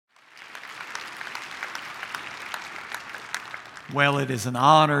Well, it is an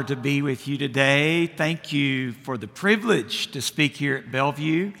honor to be with you today. Thank you for the privilege to speak here at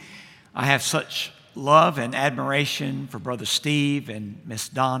Bellevue. I have such love and admiration for Brother Steve and Miss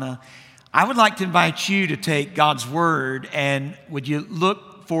Donna. I would like to invite you to take God's Word, and would you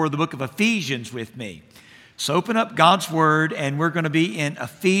look for the book of Ephesians with me? So open up God's Word, and we're going to be in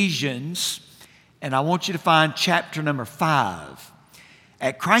Ephesians, and I want you to find chapter number 5.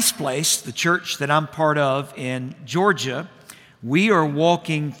 At Christ Place, the church that I'm part of in Georgia, we are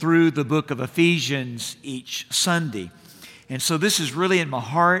walking through the book of Ephesians each Sunday. And so this is really in my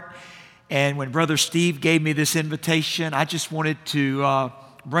heart. And when Brother Steve gave me this invitation, I just wanted to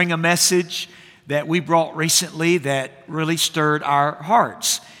bring a message that we brought recently that really stirred our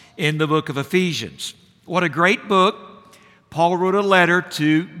hearts in the book of Ephesians. What a great book. Paul wrote a letter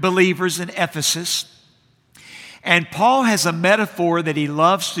to believers in Ephesus. And Paul has a metaphor that he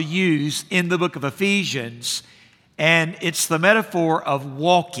loves to use in the book of Ephesians, and it's the metaphor of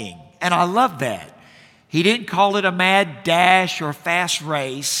walking. And I love that. He didn't call it a mad dash or a fast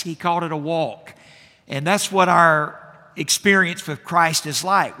race. He called it a walk. And that's what our experience with Christ is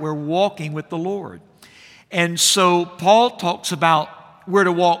like. We're walking with the Lord. And so Paul talks about we're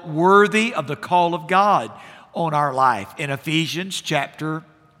to walk worthy of the call of God on our life in Ephesians chapter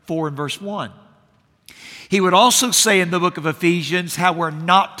 4 and verse 1. He would also say in the book of Ephesians how we're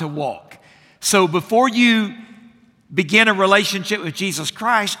not to walk. So before you begin a relationship with Jesus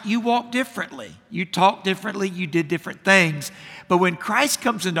Christ, you walk differently. You talk differently. You did different things. But when Christ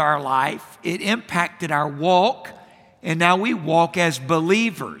comes into our life, it impacted our walk, and now we walk as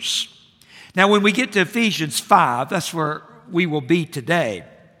believers. Now, when we get to Ephesians 5, that's where we will be today.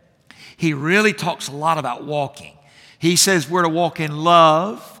 He really talks a lot about walking. He says we're to walk in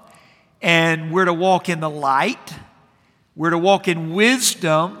love, and we're to walk in the light. We're to walk in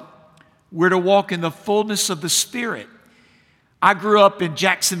wisdom. We're to walk in the fullness of the Spirit. I grew up in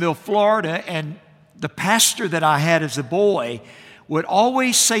Jacksonville, Florida, and the pastor that I had as a boy would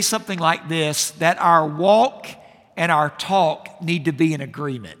always say something like this, that our walk and our talk need to be in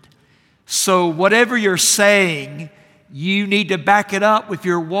agreement. So whatever you're saying, you need to back it up with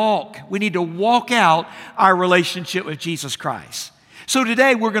your walk. We need to walk out our relationship with Jesus Christ. So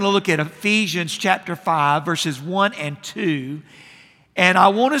today we're going to look at Ephesians chapter 5, verses 1 and 2. And I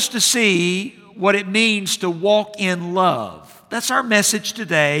want us to see what it means to walk in love. That's our message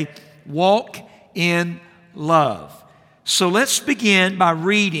today, walk in love. So let's begin by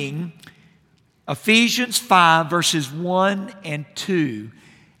reading Ephesians 5, verses 1 and 2,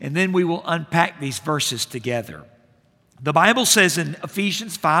 and then we will unpack these verses together. The Bible says in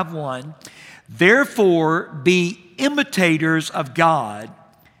Ephesians 5:1, "Therefore be imitators of God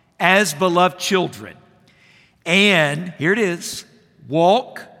as beloved children, and," here it is,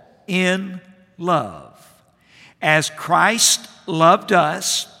 "walk in love, as Christ loved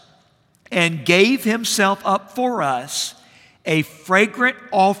us and gave himself up for us, a fragrant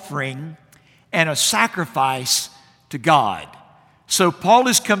offering and a sacrifice to God." So Paul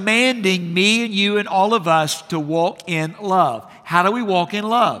is commanding me and you and all of us to walk in love. How do we walk in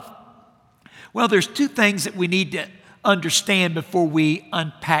love? Well, there's two things that we need to understand before we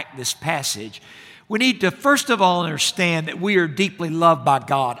unpack this passage. We need to, first of all, understand that we are deeply loved by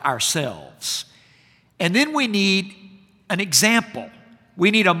God ourselves. And then we need an example.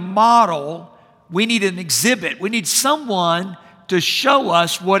 We need a model. We need an exhibit. We need someone to show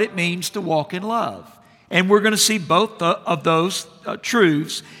us what it means to walk in love. And we're going to see both of those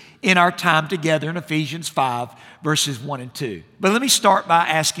truths in our time together in Ephesians 5, verses 1 and 2. But let me start by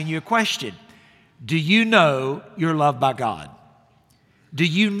asking you a question. Do you know you're loved by God? Do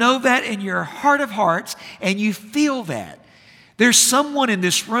you know that in your heart of hearts and you feel that? There's someone in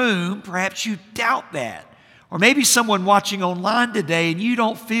this room, perhaps you doubt that. Or maybe someone watching online today and you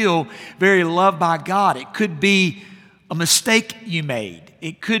don't feel very loved by God. It could be a mistake you made.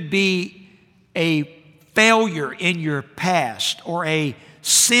 It could be a failure in your past or a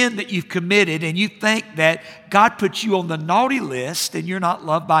sin that you've committed and you think that God put you on the naughty list and you're not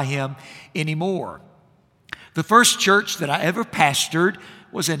loved by Him anymore. The first church that I ever pastored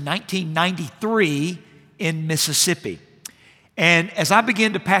was in 1993 in Mississippi. And as I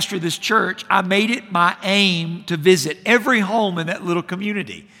began to pastor this church, I made it my aim to visit every home in that little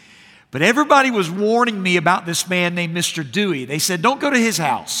community. But everybody was warning me about this man named Mr. Dewey. They said, don't go to his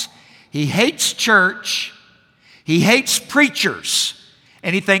house. He hates church. He hates preachers.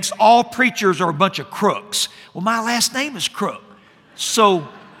 And he thinks all preachers are a bunch of crooks. Well, my last name is Crook. So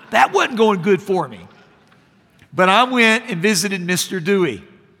that wasn't going good for me. But I went and visited Mr. Dewey.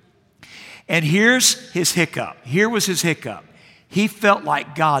 And here's his hiccup. Here was his hiccup. He felt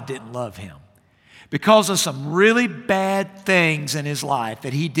like God didn't love him. because of some really bad things in his life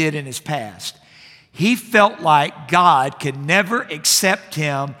that he did in his past, he felt like God could never accept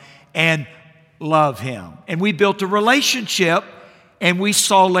him and love him. And we built a relationship, and we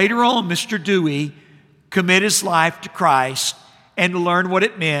saw later on Mr. Dewey commit his life to Christ and to learn what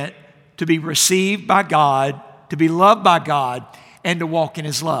it meant to be received by God, to be loved by God, and to walk in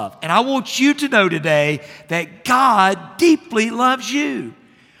his love. And I want you to know today that God deeply loves you.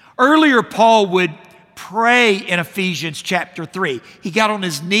 Earlier, Paul would pray in Ephesians chapter 3. He got on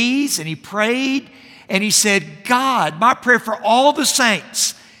his knees and he prayed and he said, God, my prayer for all the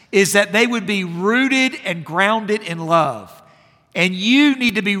saints is that they would be rooted and grounded in love. And you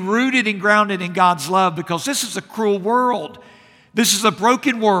need to be rooted and grounded in God's love, because this is a cruel world. This is a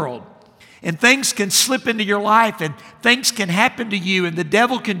broken world. And things can slip into your life, and things can happen to you, and the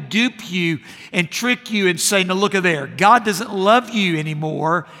devil can dupe you and trick you and say, no, look at there. God doesn't love you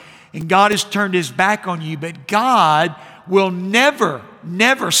anymore, and God has turned his back on you. But God will never,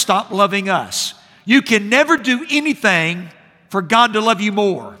 never stop loving us. You can never do anything for God to love you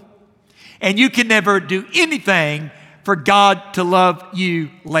more. And you can never do anything for God to love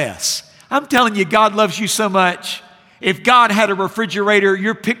you less. I'm telling you, God loves you so much. If God had a refrigerator,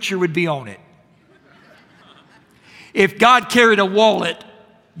 your picture would be on it. If God carried a wallet,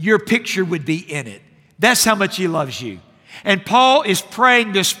 your picture would be in it. That's how much he loves you. And Paul is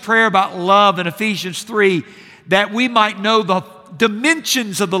praying this prayer about love in Ephesians 3, that we might know the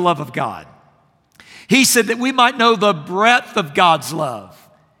dimensions of the love of God. He said that we might know the breadth of God's love,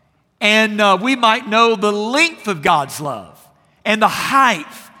 and we might know the length of God's love, and the height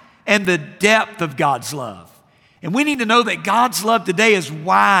and the depth of God's love. And we need to know that God's love today is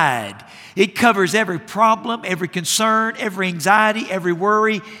wide. It covers every problem, every concern, every anxiety, every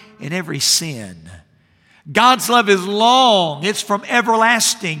worry, and every sin. God's love is long. It's from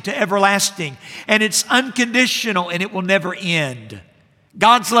everlasting to everlasting. And it's unconditional, and it will never end.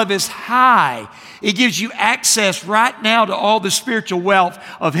 God's love is high. It gives you access right now to all the spiritual wealth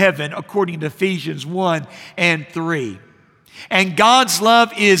of heaven, according to Ephesians 1 and 3. And God's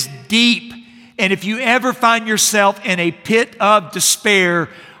love is deep. And if you ever find yourself in a pit of despair,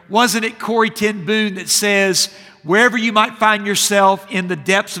 wasn't it Corrie ten Boom that says, wherever you might find yourself in the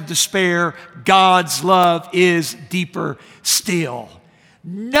depths of despair, God's love is deeper still.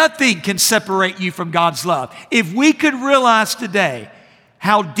 Nothing can separate you from God's love. If we could realize today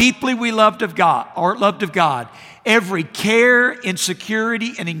how deeply we loved of God, every care,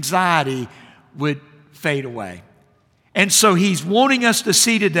 insecurity, and anxiety would fade away. And so he's wanting us to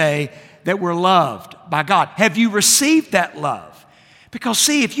see today that we're loved by God. Have you received that love? Because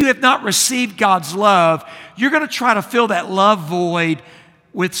see, if you have not received God's love, you're going to try to fill that love void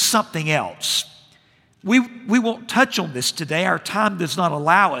with something else. We won't touch on this today. Our time does not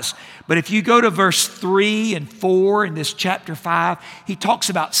allow us. But if you go to verse 3 and 4 in this chapter 5, he talks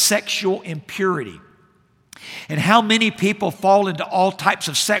about sexual impurity and how many people fall into all types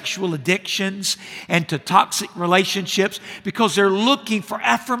of sexual addictions and to toxic relationships because they're looking for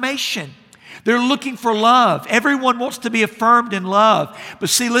affirmation. They're looking for love. Everyone wants to be affirmed in love. But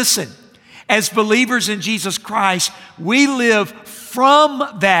see, listen, as believers in Jesus Christ, we live from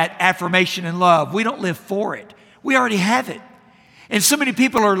that affirmation and love. We don't live for it. We already have it. And so many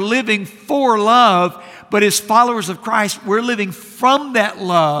people are living for love, but as followers of Christ, we're living from that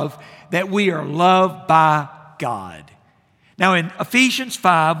love, that we are loved by God. Now in Ephesians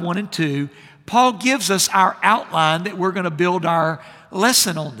 5, 1 and 2, Paul gives us our outline that we're going to build our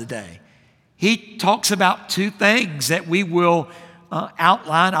lesson on today. He talks about two things that we will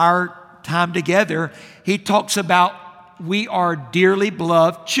outline our time together. He talks about we are dearly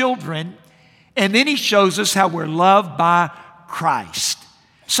beloved children, and then he shows us how we're loved by Christ.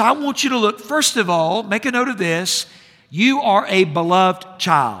 So I want you to look, first of all, make a note of this. You are a beloved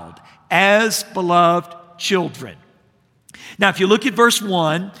child, as beloved children. Now, if you look at verse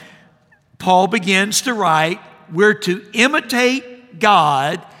 1, Paul begins to write, we're to imitate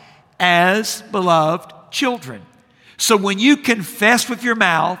God as beloved children. So when you confess with your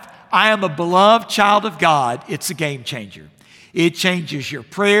mouth, I am a beloved child of God, it's a game changer. It changes your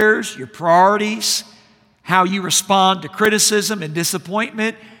prayers, your priorities, how you respond to criticism and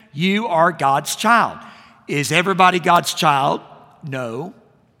disappointment. You are God's child. Is everybody God's child? No.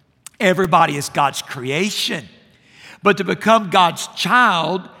 Everybody is God's creation. But to become God's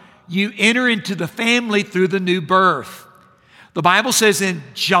child, you enter into the family through the new birth. The Bible says in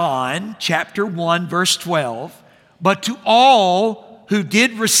John chapter 1, verse 12, but to all who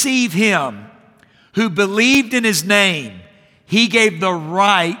did receive him, who believed in his name, he gave the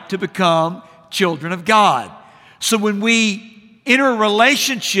right to become children of God. So when we enter a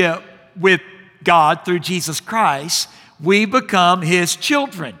relationship with God through Jesus Christ, we become His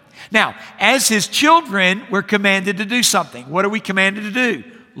children. Now, as His children, we're commanded to do something. What are we commanded to do?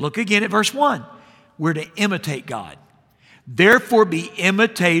 Look again at verse 1. We're to imitate God. Therefore, be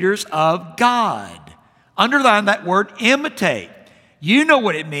imitators of God. Underline that word, imitate. You know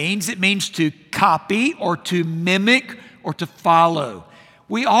what it means. It means to copy or to mimic or to follow.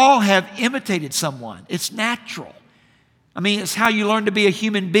 We all have imitated someone. It's natural. I mean, it's how you learn to be a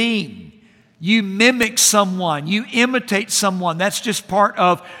human being. You mimic someone. You imitate someone. That's just part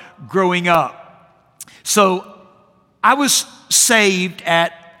of growing up. So I was saved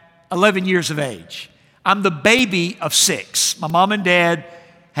at 11 years of age. I'm the baby of 6. My mom and dad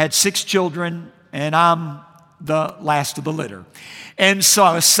had 6 children, and I'm the last of the litter. And so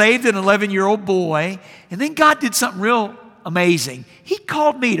I was saved, an 11-year-old boy, and then God did something real amazing. He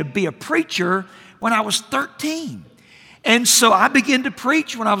called me to be a preacher when I was 13. And so I began to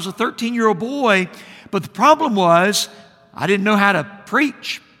preach when I was a 13-year-old boy, but the problem was I didn't know how to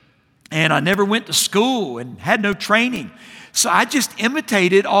preach, and I never went to school and had no training. So I just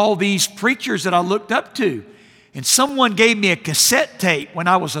imitated all these preachers that I looked up to. And someone gave me a cassette tape when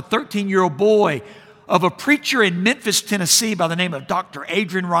I was a 13-year-old boy of a preacher in Memphis, Tennessee by the name of Dr.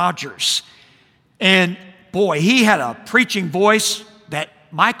 Adrian Rogers. And boy, he had a preaching voice that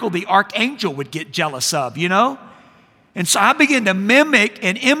Michael the Archangel would get jealous of, you know? And so I began to mimic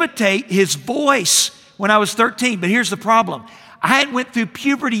and imitate his voice when I was 13. But here's the problem. I hadn't went through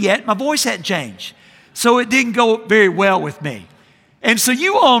puberty yet. My voice hadn't changed. So it didn't go very well with me. And so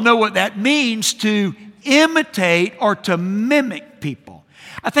you all know what that means to imitate or to mimic people.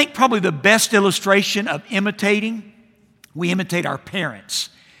 I think probably the best illustration of imitating, we imitate our parents.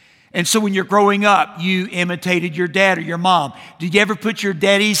 And so when you're growing up, you imitated your dad or your mom. Did you ever put your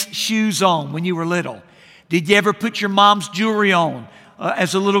daddy's shoes on when you were little? Did you ever put your mom's jewelry on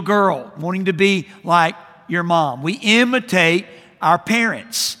as a little girl, wanting to be like your mom? We imitate our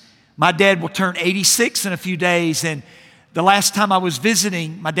parents. My dad will turn 86 in a few days, and the last time I was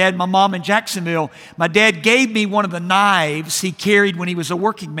visiting my dad and my mom in Jacksonville, my dad gave me one of the knives he carried when he was a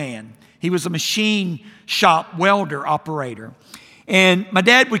working man. He was a machine shop welder operator. And my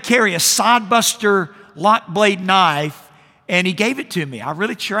dad would carry a sodbuster lock blade knife, and he gave it to me. I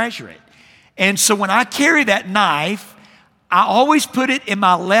really treasure it. And so when I carry that knife, I always put it in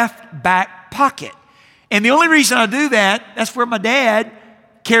my left back pocket. And the only reason I do that, that's where my dad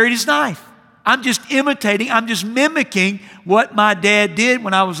carried his knife. I'm just imitating, I'm just mimicking what my dad did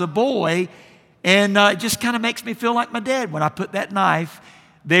when I was a boy. And it just kind of makes me feel like my dad when I put that knife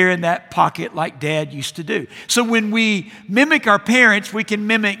there in that pocket like Dad used to do. So when we mimic our parents, we can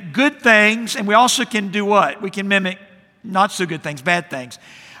mimic good things, and we also can do what? We can mimic not so good things, bad things.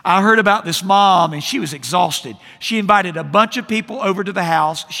 I heard about this mom, and she was exhausted. She invited a bunch of people over to the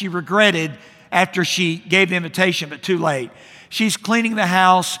house. She regretted after she gave the invitation, but too late. She's cleaning the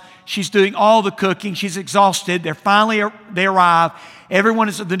house. She's doing all the cooking. She's exhausted. They arrive. Everyone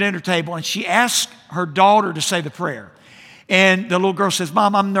is at the dinner table, and she asks her daughter to say the prayer. And the little girl says,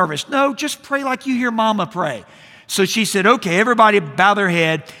 "Mom, I'm nervous." "No, just pray like you hear Mama pray." So she said, "Okay, everybody bow their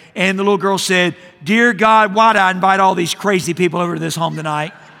head." And the little girl said, "Dear God, why did I invite all these crazy people over to this home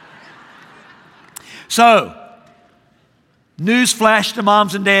tonight?" So, news flash to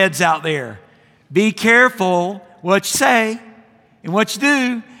moms and dads out there. Be careful what you say and what you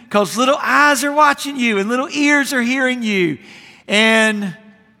do, because little eyes are watching you and little ears are hearing you. And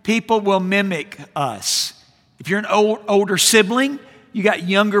people will mimic us. If you're an older sibling, you got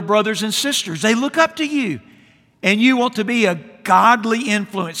younger brothers and sisters. They look up to you. And you want to be a godly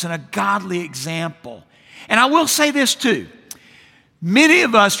influence and a godly example. And I will say this too. Many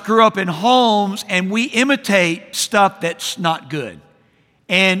of us grew up in homes and we imitate stuff that's not good.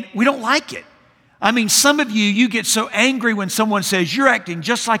 And we don't like it. I mean, some of you get so angry when someone says, "You're acting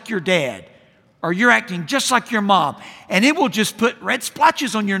just like your dad," or "You're acting just like your mom." And it will just put red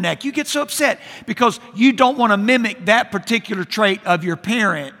splotches on your neck. You get so upset because you don't want to mimic that particular trait of your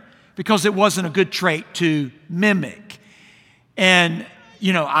parent because it wasn't a good trait to mimic. And,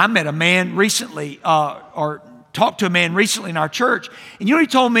 you know, I met a man recently, or talked to a man recently in our church. And you know what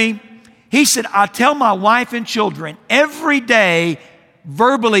he told me? He said, "I tell my wife and children every day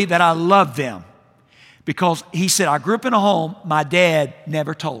verbally that I love them." Because he said, "I grew up in a home my dad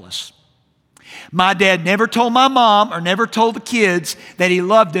never told us. My dad never told my mom or never told the kids that he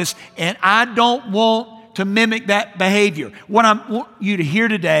loved us, and I don't want to mimic that behavior." What I want you to hear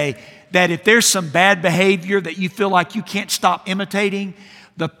today, that if there's some bad behavior that you feel like you can't stop imitating,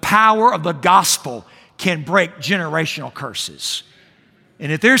 the power of the gospel can break generational curses.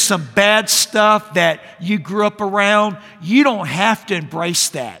 And if there's some bad stuff that you grew up around, you don't have to embrace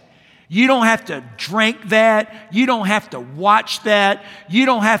that. You don't have to drink that. You don't have to watch that. You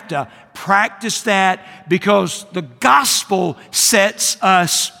don't have to practice that, because the gospel sets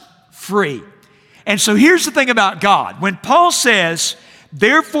us free. And so here's the thing about God. When Paul says,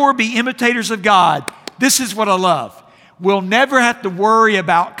 therefore be imitators of God, this is what I love. We'll never have to worry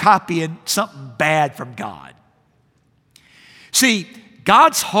about copying something bad from God. See,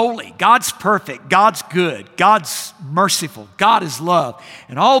 God's holy, God's perfect, God's good, God's merciful, God is love.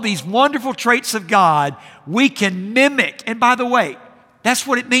 And all these wonderful traits of God we can mimic. And by the way, that's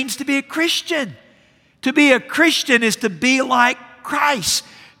what it means to be a Christian. To be a Christian is to be like Christ,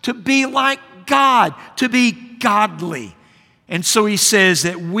 to be like God, to be godly. And so he says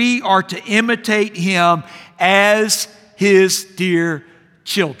that we are to imitate him as his dear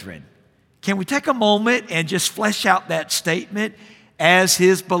children. Can we take a moment and just flesh out that statement? As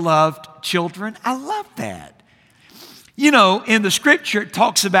his beloved children. I love that. You know, in the scripture, it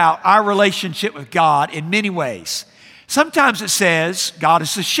talks about our relationship with God in many ways. Sometimes it says God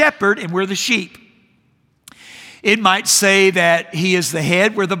is the shepherd and we're the sheep. It might say that he is the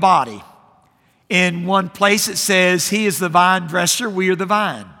head, we're the body. In one place it says he is the vine dresser, we are the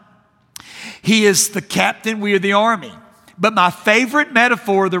vine. He is the captain, we are the army. But my favorite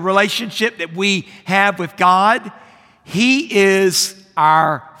metaphor, the relationship that we have with God, he is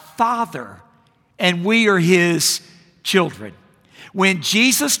our Father, and we are his children. When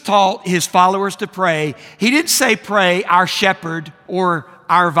Jesus taught his followers to pray, he didn't say pray our shepherd or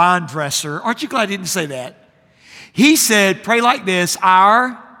our vine dresser. Aren't you glad he didn't say that? He said pray like this,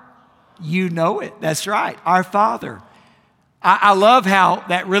 you know it, that's right, our Father. I love how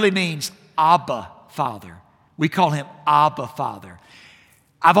that really means Abba Father. We call him Abba Father.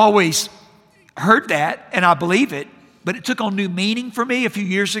 I've always heard that, and I believe it. But it took on new meaning for me a few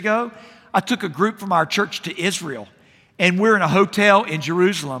years ago. I took a group from our church to Israel, and we're in a hotel in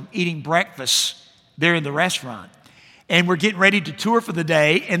Jerusalem eating breakfast there in the restaurant. And we're getting ready to tour for the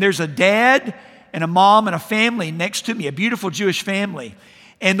day, and there's a dad and a mom and a family next to me, a beautiful Jewish family.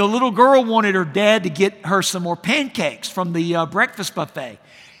 And the little girl wanted her dad to get her some more pancakes from the breakfast buffet.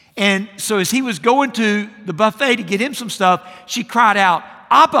 And so as he was going to the buffet to get him some stuff, she cried out,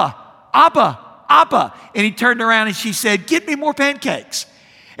 Abba, Abba, Abba. And he turned around and she said, get me more pancakes.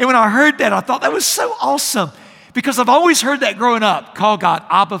 And when I heard that, I thought that was so awesome, because I've always heard that growing up, call God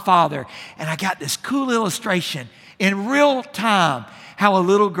Abba Father. And I got this cool illustration in real time how a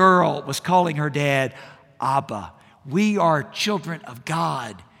little girl was calling her dad Abba. We are children of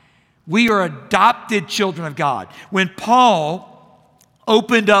God. We are adopted children of God. When Paul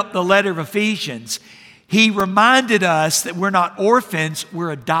opened up the letter of Ephesians, he reminded us that we're not orphans,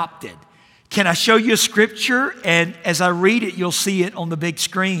 we're adopted. Can I show you a scripture? And as I read it, you'll see it on the big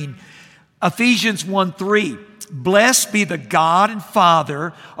screen. Ephesians 1:3. Blessed be the God and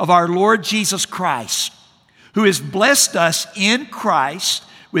Father of our Lord Jesus Christ, who has blessed us in Christ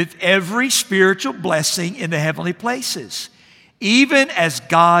with every spiritual blessing in the heavenly places, even as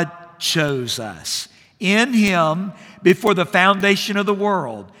God chose us in him before the foundation of the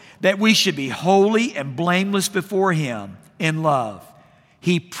world, that we should be holy and blameless before him in love.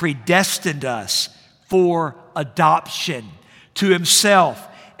 He predestined us for adoption to himself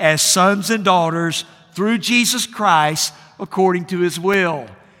as sons and daughters through Jesus Christ according to his will.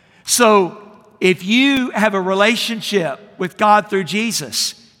 So if you have a relationship with God through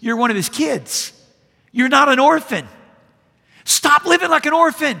Jesus, you're one of his kids. You're not an orphan. Stop living like an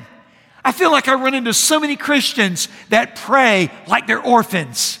orphan. I feel like I run into so many Christians that pray like they're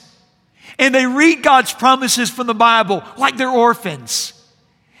orphans. And they read God's promises from the Bible like they're orphans.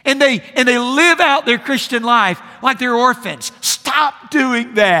 And they live out their Christian life like they're orphans. Stop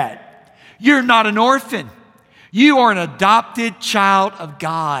doing that. You're not an orphan. You are an adopted child of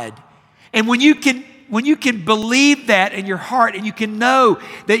God. And when you can believe that in your heart and you can know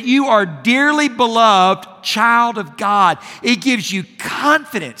that you are dearly beloved child of God, it gives you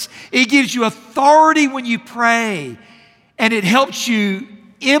confidence. It gives you authority when you pray. And it helps you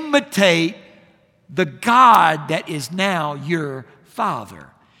imitate the God that is now your Father.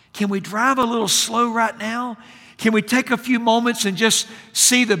 Can we drive a little slow right now? Can we take a few moments and just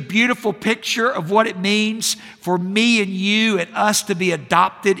see the beautiful picture of what it means for me and you and us to be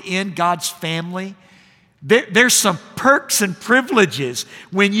adopted in God's family? There's some perks and privileges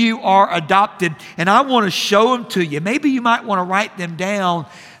when you are adopted, and I want to show them to you. Maybe you might want to write them down.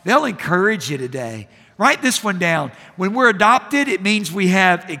 They'll encourage you today. Write this one down. When we're adopted, it means we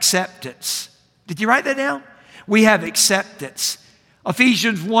have acceptance. Did you write that down? We have acceptance.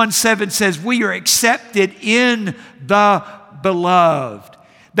 Ephesians 1:7 says we are accepted in the beloved.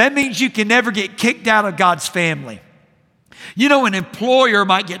 That means you can never get kicked out of God's family. You know, an employer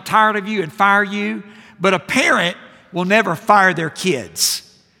might get tired of you and fire you, but a parent will never fire their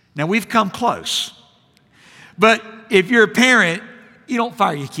kids. Now, we've come close. But if you're a parent, you don't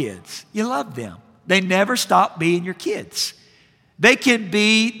fire your kids. You love them. They never stop being your kids. They can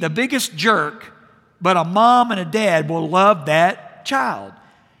be the biggest jerk, but a mom and a dad will love that child.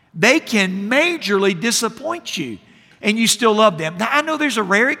 They can majorly disappoint you, and you still love them. Now, I know there's a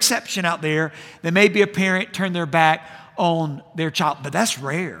rare exception out there that maybe a parent turned their back on their child, but that's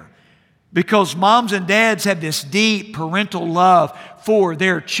rare because moms and dads have this deep parental love for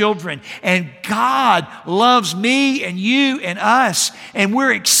their children. And God loves me and you and us, and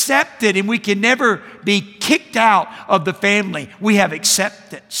we're accepted, and we can never be kicked out of the family. We have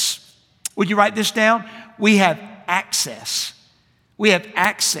acceptance. Would you write this down? We have access. We have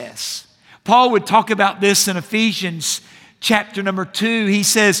access. Paul would talk about this in Ephesians chapter number 2. He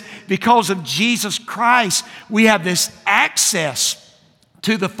says, because of Jesus Christ, we have this access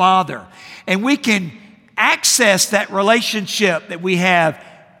to the Father. And we can access that relationship that we have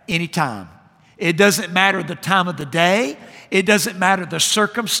anytime. It doesn't matter the time of the day. It doesn't matter the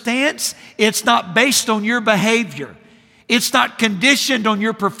circumstance. It's not based on your behavior. It's not conditioned on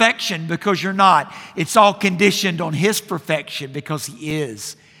your perfection because you're not. It's all conditioned on His perfection because He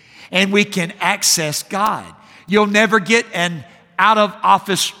is. And we can access God. You'll never get an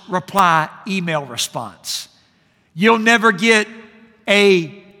out-of-office reply email response. You'll never get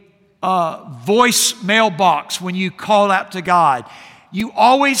a voice mailbox when you call out to God. You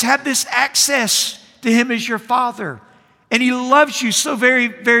always have this access to Him as your Father. And He loves you so very,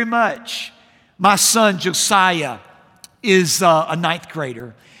 very much. My son, Josiah, is a ninth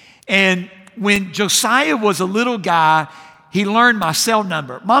grader. And when Josiah was a little guy, he learned my cell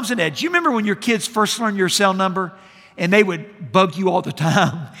number. Moms and dads, you remember when your kids first learned your cell number and they would bug you all the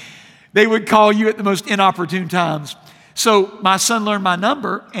time? They would call you at the most inopportune times. So my son learned my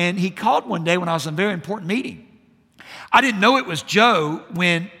number, and he called one day when I was in a very important meeting. I didn't know it was Joe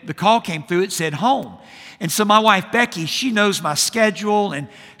when the call came through. It said home. And so my wife, Becky, she knows my schedule, and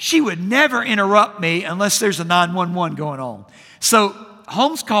she would never interrupt me unless there's a 911 going on. So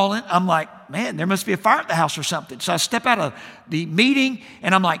home's calling. I'm like, man, there must be a fire at the house or something. So I step out of the meeting,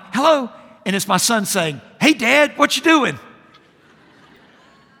 and I'm like, hello. And it's my son saying, hey, Dad, what you doing?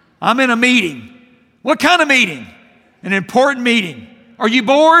 I'm in a meeting. What kind of meeting? An important meeting. Are you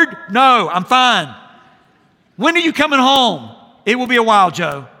bored? No, I'm fine. When are you coming home? It will be a while,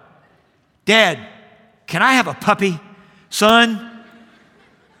 Joe. Dad, can I have a puppy? Son,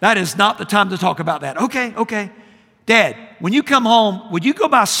 that is not the time to talk about that. Okay. Dad, when you come home, would you go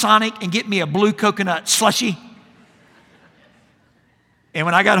by Sonic and get me a blue coconut slushie? And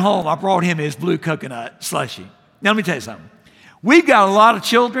when I got home, I brought him his blue coconut slushie. Now, let me tell you something. We've got a lot of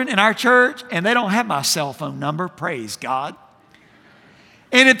children in our church, and they don't have my cell phone number, praise God.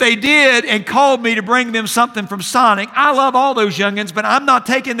 And if they did and called me to bring them something from Sonic, I love all those youngins, but I'm not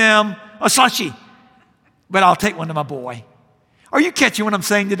taking them a slushie. But I'll take one to my boy. Are you catching what I'm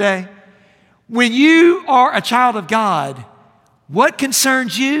saying today? When you are a child of God, what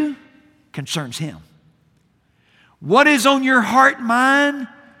concerns you concerns Him. What is on your heart and mind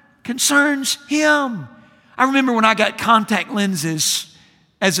concerns Him. I remember when I got contact lenses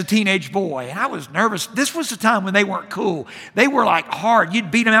as a teenage boy, and I was nervous. This was the time when they weren't cool. They were like hard.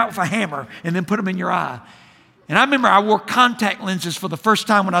 You'd beat them out with a hammer and then put them in your eye. And I remember I wore contact lenses for the first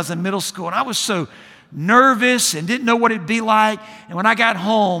time when I was in middle school, and I was so nervous and didn't know what it'd be like. And when I got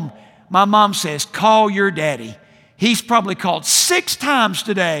home, my mom says, call your daddy. He's probably called 6 times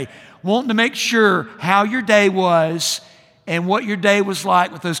today, wanting to make sure how your day was and what your day was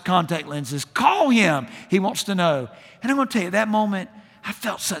like with those contact lenses. Call him. He wants to know. And I'm going to tell you, that moment, I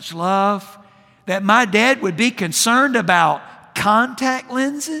felt such love that my dad would be concerned about contact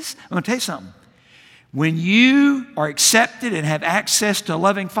lenses. I'm going to tell you something. When you are accepted and have access to a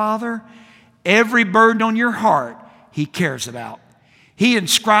loving Father, every burden on your heart, He cares about. He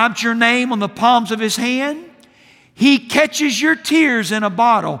inscribes your name on the palms of His hand. He catches your tears in a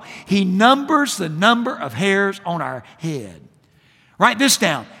bottle. He numbers the number of hairs on our head. Write this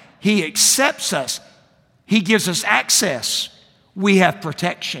down. He accepts us. He gives us access. We have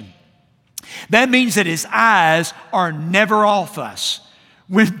protection. That means that His eyes are never off us.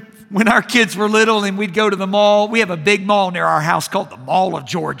 When our kids were little and we'd go to the mall, we have a big mall near our house called the Mall of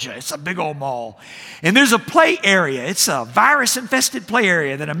Georgia. It's a big old mall. And there's a play area. It's a virus-infested play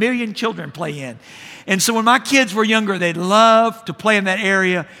area that 1 million children play in. And so when my kids were younger, they'd love to play in that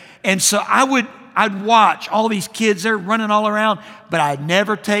area. And so I'd watch all these kids, they're running all around, but I'd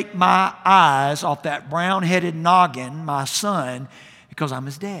never take my eyes off that brown-headed noggin, my son, because I'm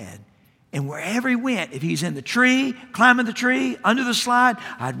his dad. And wherever he went, if he's in the tree, climbing the tree, under the slide,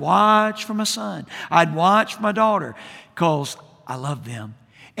 I'd watch for my son. I'd watch for my daughter because I love them.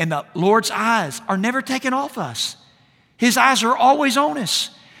 And the Lord's eyes are never taken off us. His eyes are always on us.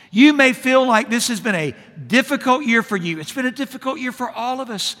 You may feel like this has been a difficult year for you. It's been a difficult year for all of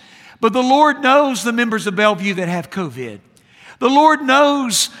us. But the Lord knows the members of Bellevue that have COVID. The Lord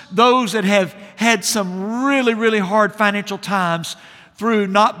knows those that have had some really, really hard financial times through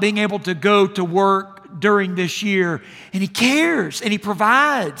not being able to go to work during this year. And He cares and He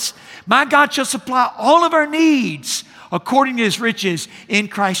provides. My God shall supply all of our needs according to His riches in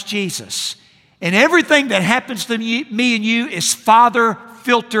Christ Jesus. And everything that happens to me and you is Father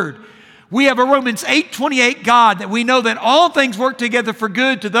filtered. We have a Romans 8:28 God that we know that all things work together for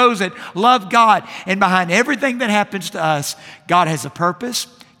good to those that love God. And behind everything that happens to us, God has a purpose,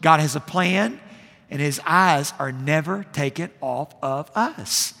 God has a plan, and His eyes are never taken off of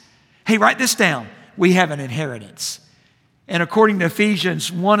us. Hey, write this down. We have an inheritance. And according to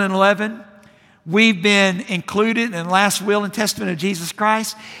Ephesians 1:11, we've been included in the last will and testament of Jesus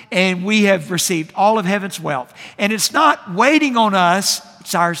Christ, and we have received all of heaven's wealth. And it's not waiting on us,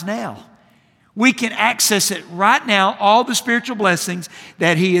 it's ours now. We can access it right now, all the spiritual blessings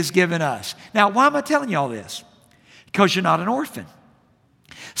that He has given us. Now, why am I telling you all this? Because you're not an orphan.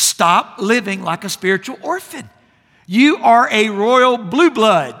 Stop living like a spiritual orphan. You are a royal blue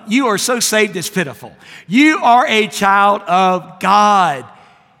blood. You are so saved it's pitiful. You are a child of God.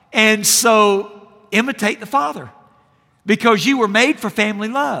 And so imitate the Father because you were made for family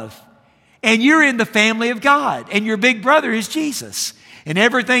love. And you're in the family of God. And your big brother is Jesus. And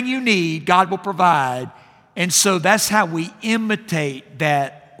everything you need, God will provide. And so that's how we imitate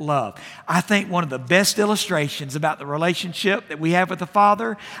that love. I think one of the best illustrations about the relationship that we have with the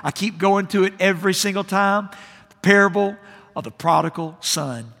Father, I keep going to it every single time, the parable of the prodigal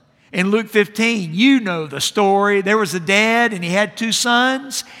son. In Luke 15, you know the story. There was a dad and he had two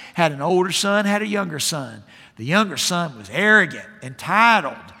sons, had an older son, had a younger son. The younger son was arrogant,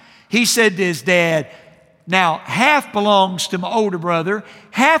 entitled. He said to his dad, now, half belongs to my older brother,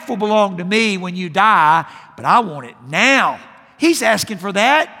 half will belong to me when you die, but I want it now. He's asking for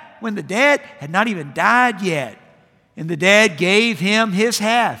that when the dad had not even died yet. And the dad gave him his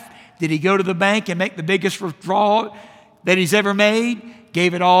half. Did he go to the bank and make the biggest withdrawal that he's ever made?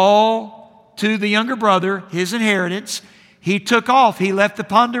 Gave it all to the younger brother, his inheritance. He took off. He left the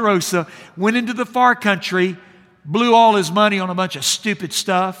Ponderosa, went into the far country, blew all his money on a bunch of stupid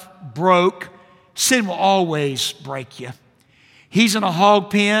stuff, broke. Sin will always break you. He's in a hog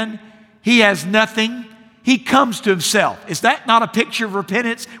pen. He has nothing. He comes to himself. Is that not a picture of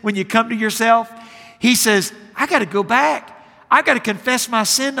repentance when you come to yourself? He says, I got to go back. I got to confess my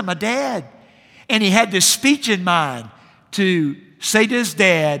sin to my dad. And he had this speech in mind to say to his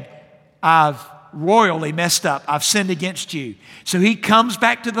dad, I've royally messed up. I've sinned against you. So he comes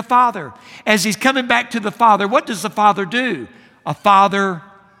back to the Father. As he's coming back to the Father, what does the Father do? A father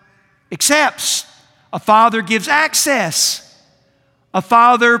accepts. A father gives access. A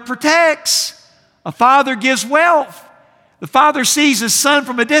father protects. A father gives wealth. The father sees his son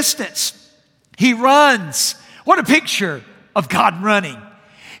from a distance. He runs. What a picture of God running.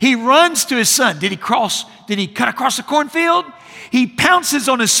 He runs to his son. Did he cut across the cornfield? He pounces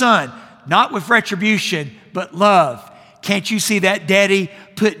on his son, not with retribution, but love. Can't you see that daddy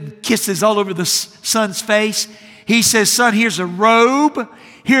putting kisses all over the son's face? He says, son, here's a robe.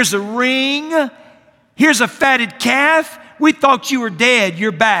 Here's a ring. Here's a fatted calf. We thought you were dead.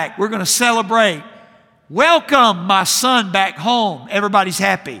 You're back. We're going to celebrate. Welcome, my son, back home. Everybody's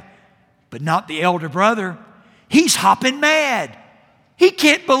happy. But not the elder brother. He's hopping mad. He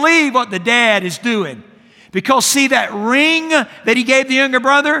can't believe what the dad is doing. Because see that ring that he gave the younger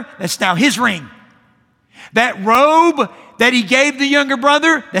brother? That's now his ring. That robe that he gave the younger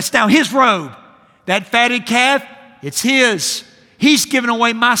brother? That's now his robe. That fatted calf? It's his. He's given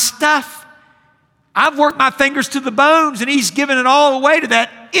away my stuff. I've worked my fingers to the bones and he's given it all away to that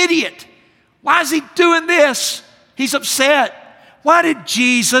idiot. Why is he doing this? He's upset. Why did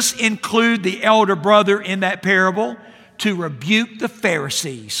Jesus include the elder brother in that parable? To rebuke the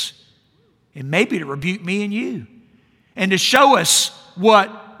Pharisees. And maybe to rebuke me and you. And to show us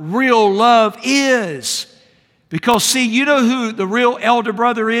what real love is. Because see, you know who the real elder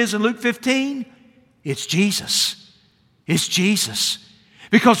brother is in Luke 15? It's Jesus. It's Jesus.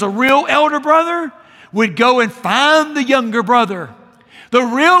 Because a real elder brother would go and find the younger brother. The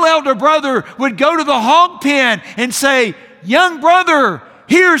real elder brother would go to the hog pen and say, young brother,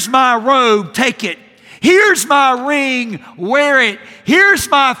 here's my robe, take it. Here's my ring, wear it. Here's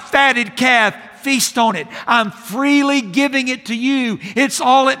my fatted calf, feast on it. I'm freely giving it to you. It's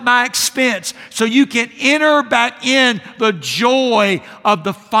all at my expense. So you can enter back in the joy of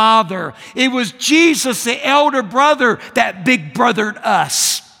the Father. It was Jesus, the elder brother, that big brothered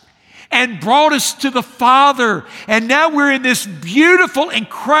us and brought us to the Father. And now we're in this beautiful,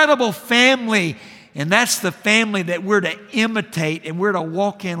 incredible family. And that's the family that we're to imitate and we're to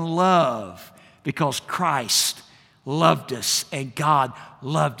walk in love because Christ loved us and God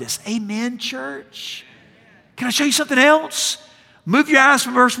loved us. Amen, church? Can I show you something else? Move your eyes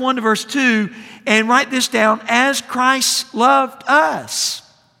from verse 1 to verse 2 and write this down. As Christ loved us.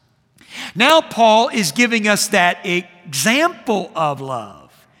 Now Paul is giving us that example of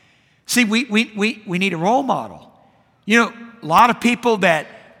love. See, we need a role model. You know, a lot of people that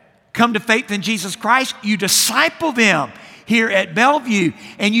come to faith in Jesus Christ, you disciple them here at Bellevue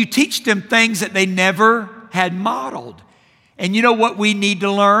and you teach them things that they never had modeled. And you know what we need to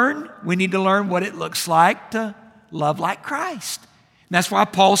learn? We need to learn what it looks like to love like Christ. And that's why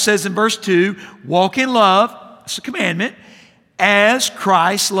Paul says in verse 2, walk in love, that's a commandment, as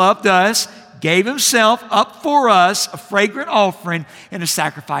Christ loved us, gave himself up for us, a fragrant offering and a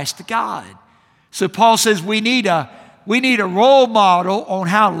sacrifice to God. So Paul says we need a role model on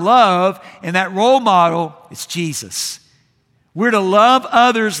how to love, and that role model is Jesus. We're to love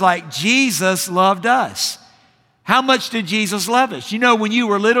others like Jesus loved us. How much did Jesus love us? You know, when you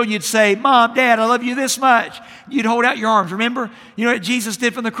were little, you'd say, Mom, Dad, I love you this much. You'd hold out your arms. Remember? You know what Jesus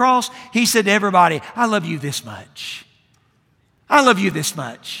did from the cross? He said to everybody, I love you this much. I love you this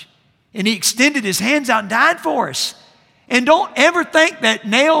much. And he extended his hands out and died for us. And don't ever think that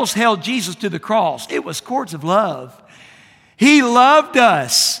nails held Jesus to the cross. It was cords of love. He loved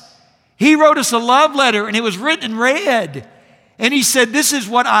us. He wrote us a love letter, and it was written in red. And he said, this is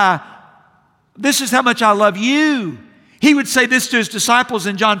how much I love you. He would say this to his disciples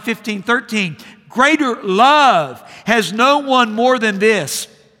in John 15:13. Greater love has no one more than this,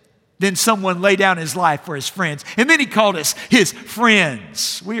 than someone lay down his life for his friends. And then he called us his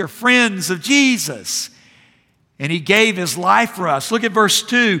friends. We are friends of Jesus. And he gave his life for us. Look at verse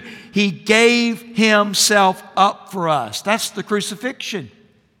 2. He gave himself up for us. That's the crucifixion.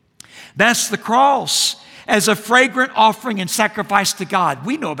 That's the cross. As a fragrant offering and sacrifice to God.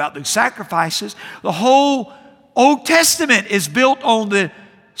 We know about those sacrifices. The whole Old Testament is built on the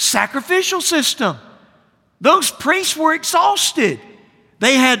sacrificial system. Those priests were exhausted.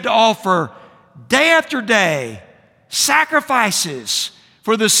 They had to offer day after day sacrifices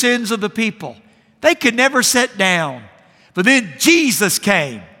for the sins of the people. They could never sit down. But then Jesus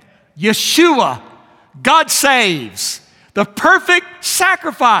came. Yeshua, God saves, the perfect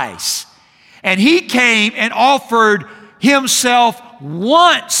sacrifice. And he came and offered himself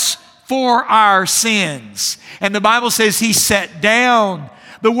once for our sins. And the Bible says he sat down.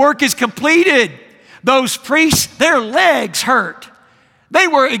 The work is completed. Those priests, their legs hurt. They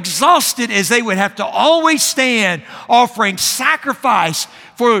were exhausted as they would have to always stand offering sacrifice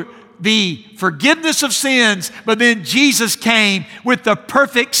for the forgiveness of sins. But then Jesus came with the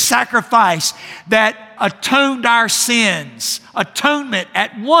perfect sacrifice that atoned our sins. Atonement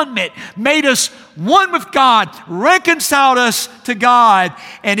at one minute made us one with God, reconciled us to God,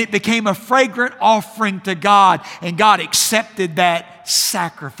 and it became a fragrant offering to God, and God accepted that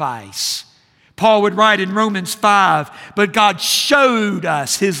sacrifice. Paul would write in Romans 5, but God showed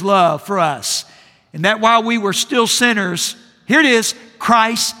us his love for us, and that while we were still sinners, here it is,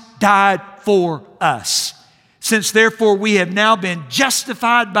 Christ died for us. Since therefore we have now been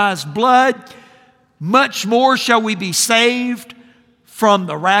justified by his blood, much more shall we be saved from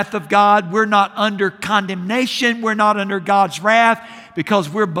the wrath of God. We're not under condemnation. We're not under God's wrath because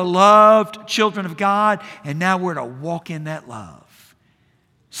we're beloved children of God, and now we're to walk in that love.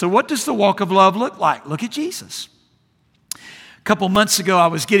 So what does the walk of love look like? Look at Jesus. A couple months ago, I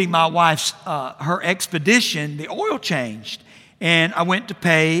was getting my wife's, her expedition, the oil changed. And I went to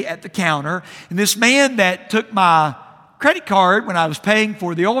pay at the counter. And this man that took my credit card when I was paying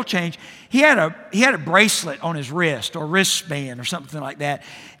for the oil change, he had a bracelet on his wrist or wristband or something like that.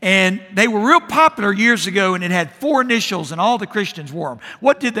 And they were real popular years ago, and it had 4 initials, and all the Christians wore them.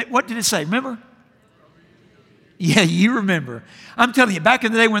 What did it say? Remember? Yeah, you remember. I'm telling you, back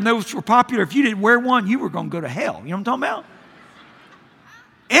in the day when those were popular, if you didn't wear one, you were going to go to hell. You know what I'm talking about?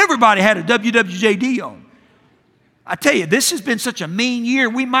 Everybody had a WWJD on. I tell you, this has been such a mean year,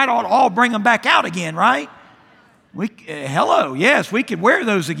 we might ought to all bring them back out again, right? Hello, yes, we can wear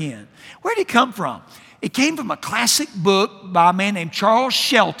those again. Where did it come from? It came from a classic book by a man named Charles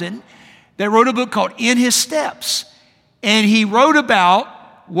Shelton that wrote a book called In His Steps. And he wrote about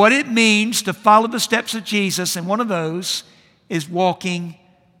what it means to follow the steps of Jesus, and one of those is walking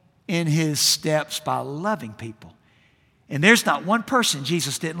in his steps by loving people. And there's not one person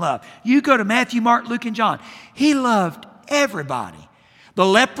Jesus didn't love. You go to Matthew, Mark, Luke, and John. He loved everybody. The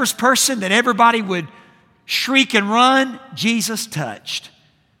leprous person that everybody would shriek and run, Jesus touched.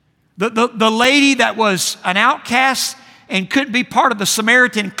 The lady that was an outcast and couldn't be part of the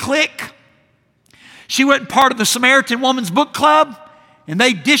Samaritan clique, she wasn't part of the Samaritan woman's book club, and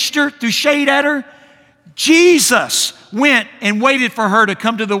they dished her, threw shade at her. Jesus went and waited for her to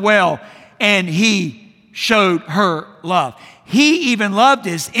come to the well, and he showed her love. He even loved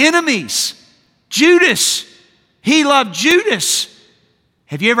his enemies. Judas, he loved Judas.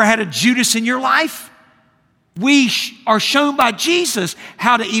 Have you ever had a Judas in your life? We are shown by Jesus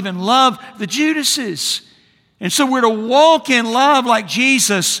how to even love the Judases. And so we're to walk in love like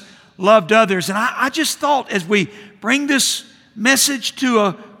Jesus loved others. And I just thought as we bring this message to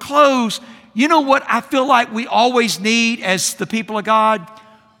a close, you know what I feel like we always need as the people of God?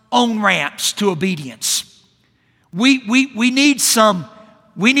 On-ramps to obedience. We need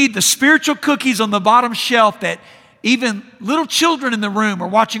the spiritual cookies on the bottom shelf that even little children in the room or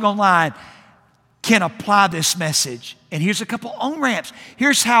watching online can apply this message. And here's a couple on-ramps.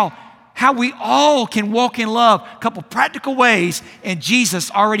 Here's how we all can walk in love, a couple practical ways, and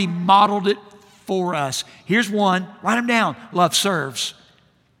Jesus already modeled it for us. Here's one, write them down. Love serves.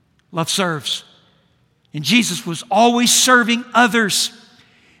 Love serves. And Jesus was always serving others.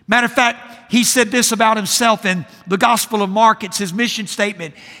 Matter of fact, he said this about himself in the Gospel of Mark. It's his mission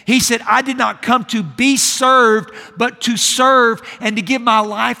statement. He said, I did not come to be served, but to serve and to give my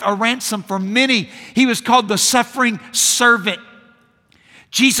life a ransom for many. He was called the suffering servant.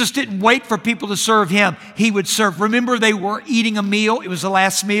 Jesus didn't wait for people to serve him. He would serve. Remember, they were eating a meal. It was the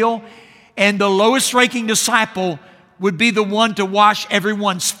last meal. And the lowest ranking disciple would be the one to wash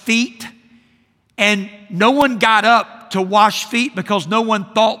everyone's feet. And no one got up to wash feet because no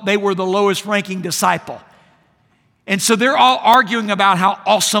one thought they were the lowest ranking disciple. And so they're all arguing about how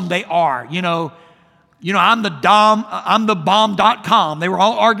awesome they are. You know, I'm the bomb.com. They were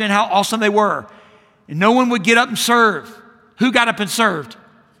all arguing how awesome they were. And no one would get up and serve. Who got up and served?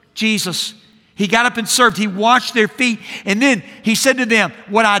 Jesus. He got up and served. He washed their feet. And then he said to them,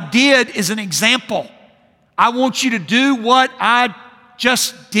 what I did is an example. I want you to do what I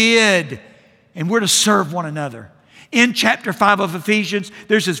just did. And we're to serve one another. In chapter 5 of Ephesians,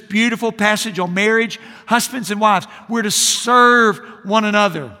 there's this beautiful passage on marriage, husbands and wives. We're to serve one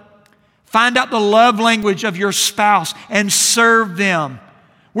another. Find out the love language of your spouse and serve them.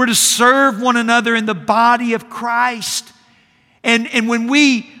 We're to serve one another in the body of Christ. And when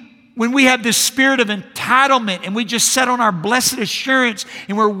we have this spirit of entitlement and we just set on our blessed assurance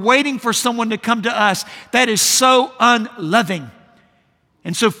and we're waiting for someone to come to us, that is so unloving.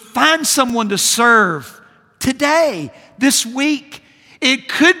 And so find someone to serve today, this week. It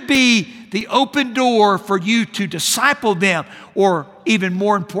could be the open door for you to disciple them, or even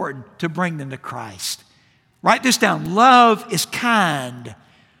more important, to bring them to Christ. Write this down. Love is kind.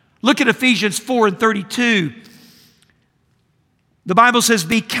 Look at Ephesians 4:32. The Bible says,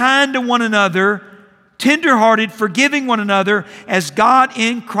 be kind to one another, tenderhearted, forgiving one another, as God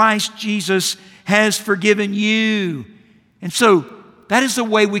in Christ Jesus has forgiven you. And so that is the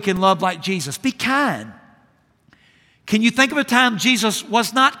way we can love like Jesus. Be kind. Can you think of a time Jesus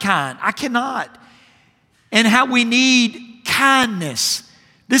was not kind? I cannot. And how we need kindness.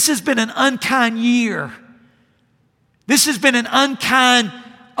 This has been an unkind year. This has been an unkind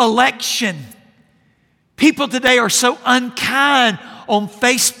election. People today are so unkind on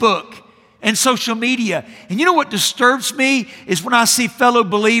Facebook and social media. And you know what disturbs me is when I see fellow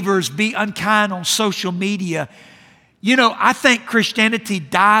believers be unkind on social media. You know, I think Christianity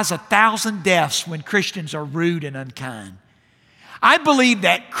dies 1,000 deaths when Christians are rude and unkind. I believe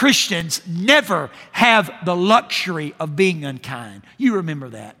that Christians never have the luxury of being unkind. You remember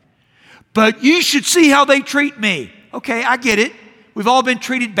that. But you should see how they treat me. Okay, I get it. We've all been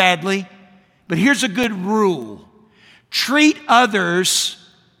treated badly. But here's a good rule. Treat others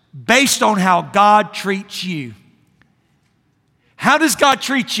based on how God treats you. How does God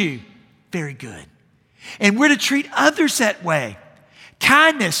treat you? Very good. And we're to treat others that way.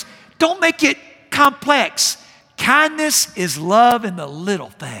 Kindness, don't make it complex. Kindness is love in the little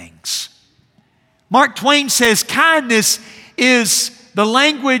things. Mark Twain says kindness is the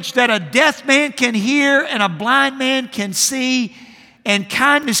language that a deaf man can hear and a blind man can see. And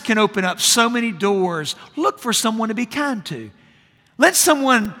kindness can open up so many doors. Look for someone to be kind to. Let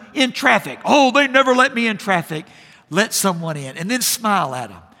someone in traffic. Oh, they never let me in traffic. Let someone in and then smile at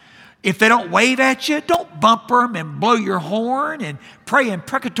them. If they don't wave at you, don't bumper them and blow your horn and pray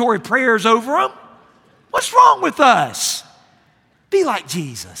imprecatory prayers over them. What's wrong with us? Be like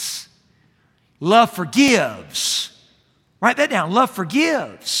Jesus. Love forgives. Write that down. Love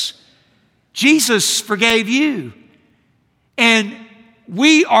forgives. Jesus forgave you. And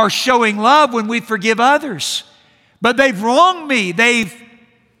we are showing love when we forgive others. But they've wronged me. They've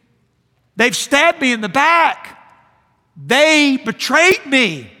stabbed me in the back. They betrayed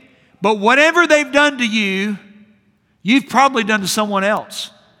me. But whatever they've done to you, you've probably done to someone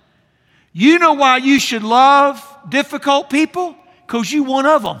else. You know why you should love difficult people? Because you're one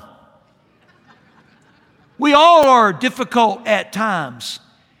of them. We all are difficult at times.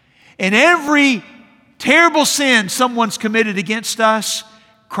 And every terrible sin someone's committed against us,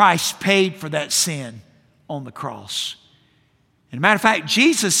 Christ paid for that sin on the cross. And as a matter of fact,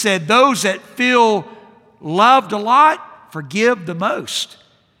 Jesus said those that feel loved a lot, forgive the most.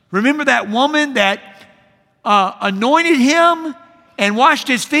 Remember that woman that anointed him and washed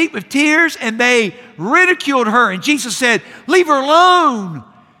his feet with tears, and they ridiculed her. And Jesus said, leave her alone,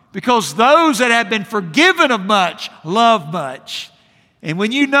 because those that have been forgiven of much love much. And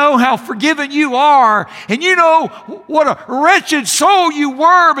when you know how forgiven you are, and you know what a wretched soul you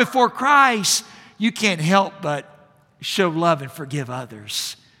were before Christ, you can't help but show love and forgive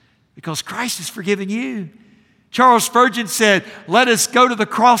others, because Christ has forgiven you. Charles Spurgeon said, let us go to the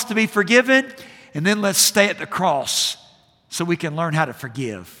cross to be forgiven, and then let's stay at the cross so we can learn how to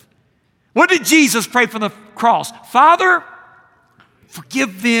forgive. What did Jesus pray from the cross? Father,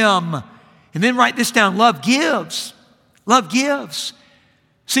 forgive them. And then write this down, love gives. Love gives.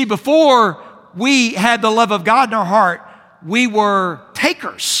 See, before we had the love of God in our heart, we were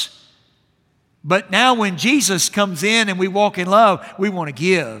takers. But now when Jesus comes in and we walk in love, we want to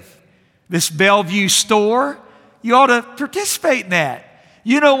give. This Bellevue store, you ought to participate in that.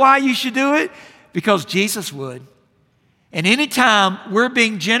 You know why you should do it? Because Jesus would. And anytime we're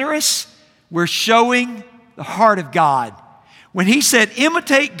being generous, we're showing the heart of God. When he said,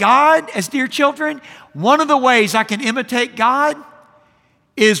 imitate God as dear children, one of the ways I can imitate God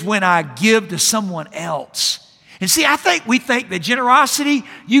is when I give to someone else. And see, we think that generosity,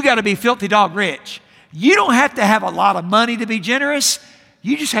 you got to be filthy dog rich. You don't have to have a lot of money to be generous.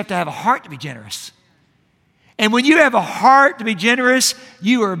 You just have to have a heart to be generous. And when you have a heart to be generous,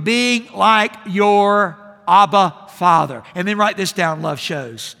 you are being like your Abba Father. And then write this down, love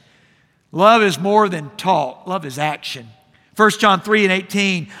shows. Love is more than talk. Love is action. 1 John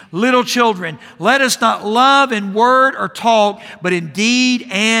 3:18, little children, let us not love in word or talk, but in deed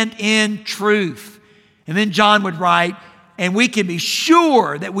and in truth. And then John would write, and we can be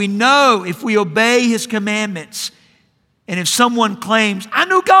sure that we know if we obey his commandments. And if someone claims, I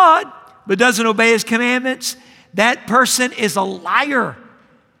know God, but doesn't obey his commandments, that person is a liar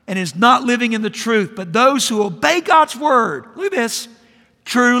and is not living in the truth. But those who obey God's word, look at this,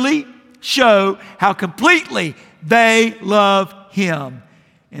 truly show how completely they love him.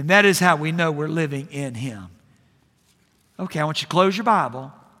 And that is how we know we're living in him. Okay, I want you to close your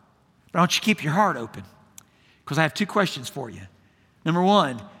Bible, but I want you to keep your heart open, because I have two questions for you. Number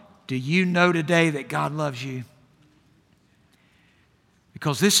one, do you know today that God loves you?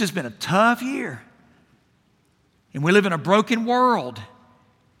 Because this has been a tough year. And we live in a broken world.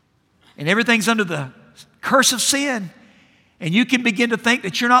 And everything's under the curse of sin. And you can begin to think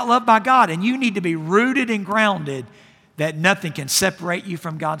that you're not loved by God. And you need to be rooted and grounded that nothing can separate you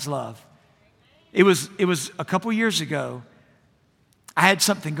from God's love. It was a couple years ago. I had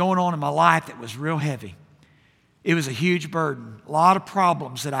something going on in my life that was real heavy. It was a huge burden. A lot of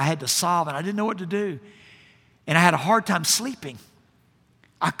problems that I had to solve, and I didn't know what to do. And I had a hard time sleeping.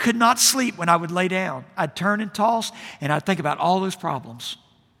 I could not sleep when I would lay down. I'd turn and toss, and I'd think about all those problems.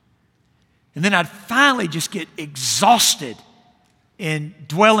 And then I'd finally just get exhausted in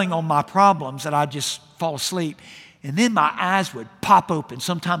dwelling on my problems, that I'd just fall asleep. And then my eyes would pop open,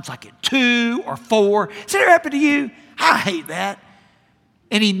 sometimes like at 2 or 4. Has that ever happened to you? I hate that.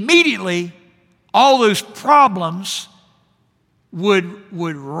 And immediately, all those problems would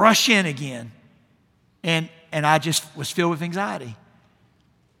rush in again. And I just was filled with anxiety.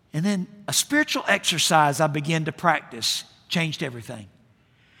 And then a spiritual exercise I began to practice changed everything.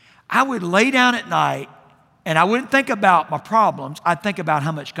 I would lay down at night, and I wouldn't think about my problems. I'd think about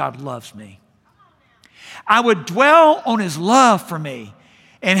how much God loves me. I would dwell on his love for me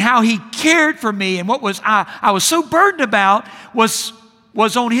and how he cared for me, and what was I was so burdened about was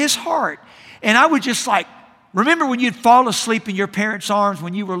on his heart. And I would just remember when you'd fall asleep in your parents' arms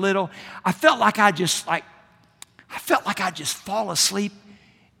when you were little? I felt like I'd just fall asleep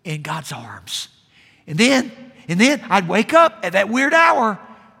in God's arms. And then I'd wake up at that weird hour,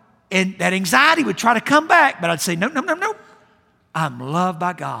 and that anxiety would try to come back, but I'd say, no. I'm loved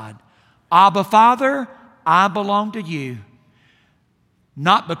by God. Abba, Father, I belong to you.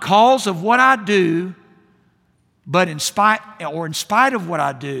 not because of what I do, but in spite of what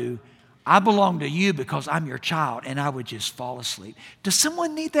I do, I belong to you because I'm your child, and I would just fall asleep. Does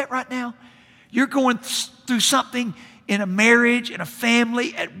someone need that right now? You're going through something in a marriage, in a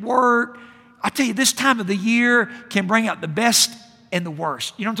family, at work. I tell you, this time of the year can bring out the best and the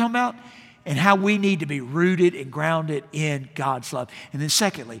worst. You know what I'm talking about? And how we need to be rooted and grounded in God's love. And then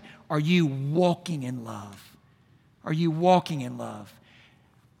secondly, are you walking in love? Are you walking in love?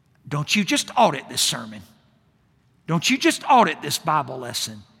 Don't you just audit this sermon. Don't you just audit this Bible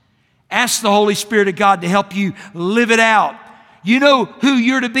lesson. Ask the Holy Spirit of God to help you live it out. You know who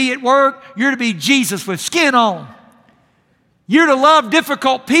you're to be at work? You're to be Jesus with skin on. You're to love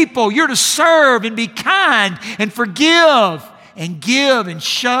difficult people. You're to serve and be kind and forgive and give and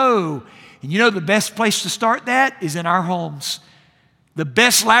show. And you know the best place to start that is in our homes. The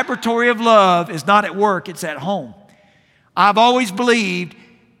best laboratory of love is not at work, it's at home. I've always believed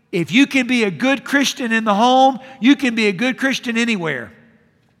if you can be a good Christian in the home, you can be a good Christian anywhere.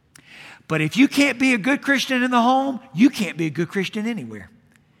 But if you can't be a good Christian in the home, you can't be a good Christian anywhere.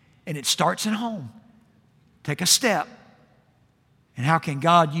 And it starts at home. Take a step. And how can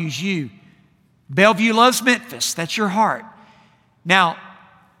God use you? Bellevue loves Memphis. That's your heart. Now,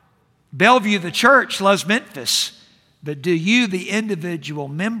 Bellevue, the church, loves Memphis. But do you, the individual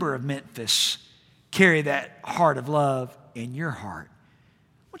member of Memphis, carry that heart of love in your heart?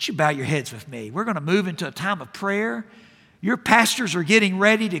 Why don't you bow your heads with me? We're going to move into a time of prayer. Your pastors are getting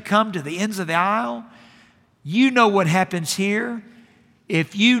ready to come to the ends of the aisle. You know what happens here.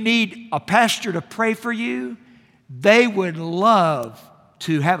 If you need a pastor to pray for you, they would love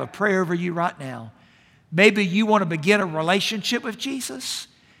to have a prayer over you right now. Maybe you want to begin a relationship with Jesus.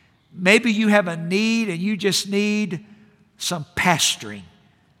 Maybe you have a need and you just need some pastoring.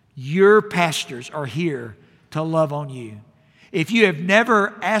 Your pastors are here to love on you. If you have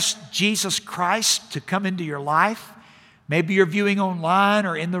never asked Jesus Christ to come into your life, maybe you're viewing online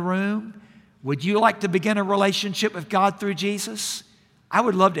or in the room, would you like to begin a relationship with God through Jesus? I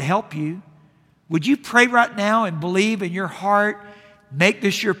would love to help you. Would you pray right now and believe in your heart? Make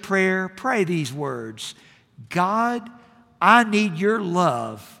this your prayer. Pray these words. God, I need your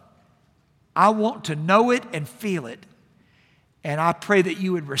love. I want to know it and feel it. And I pray that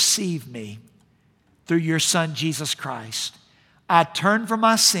you would receive me through your Son, Jesus Christ. I turn from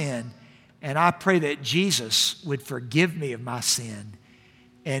my sin, and I pray that Jesus would forgive me of my sin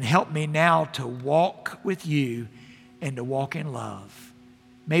and help me now to walk with you and to walk in love.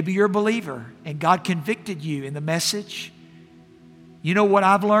 Maybe you're a believer and God convicted you in the message. You know what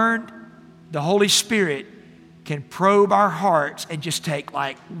I've learned? The Holy Spirit can probe our hearts and just take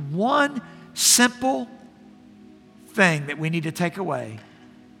like one simple thing that we need to take away.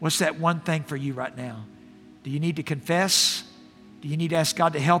 What's that one thing for you right now? Do you need to confess? Do you need to ask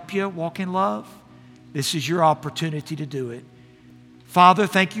God to help you walk in love? This is your opportunity to do it. Father,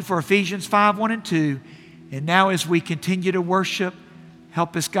 thank you for Ephesians 5:1-2. And now as we continue to worship,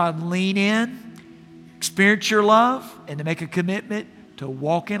 help us, God, lean in, experience your love, and to make a commitment to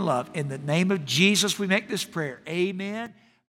walk in love. In the name of Jesus, we make this prayer. Amen.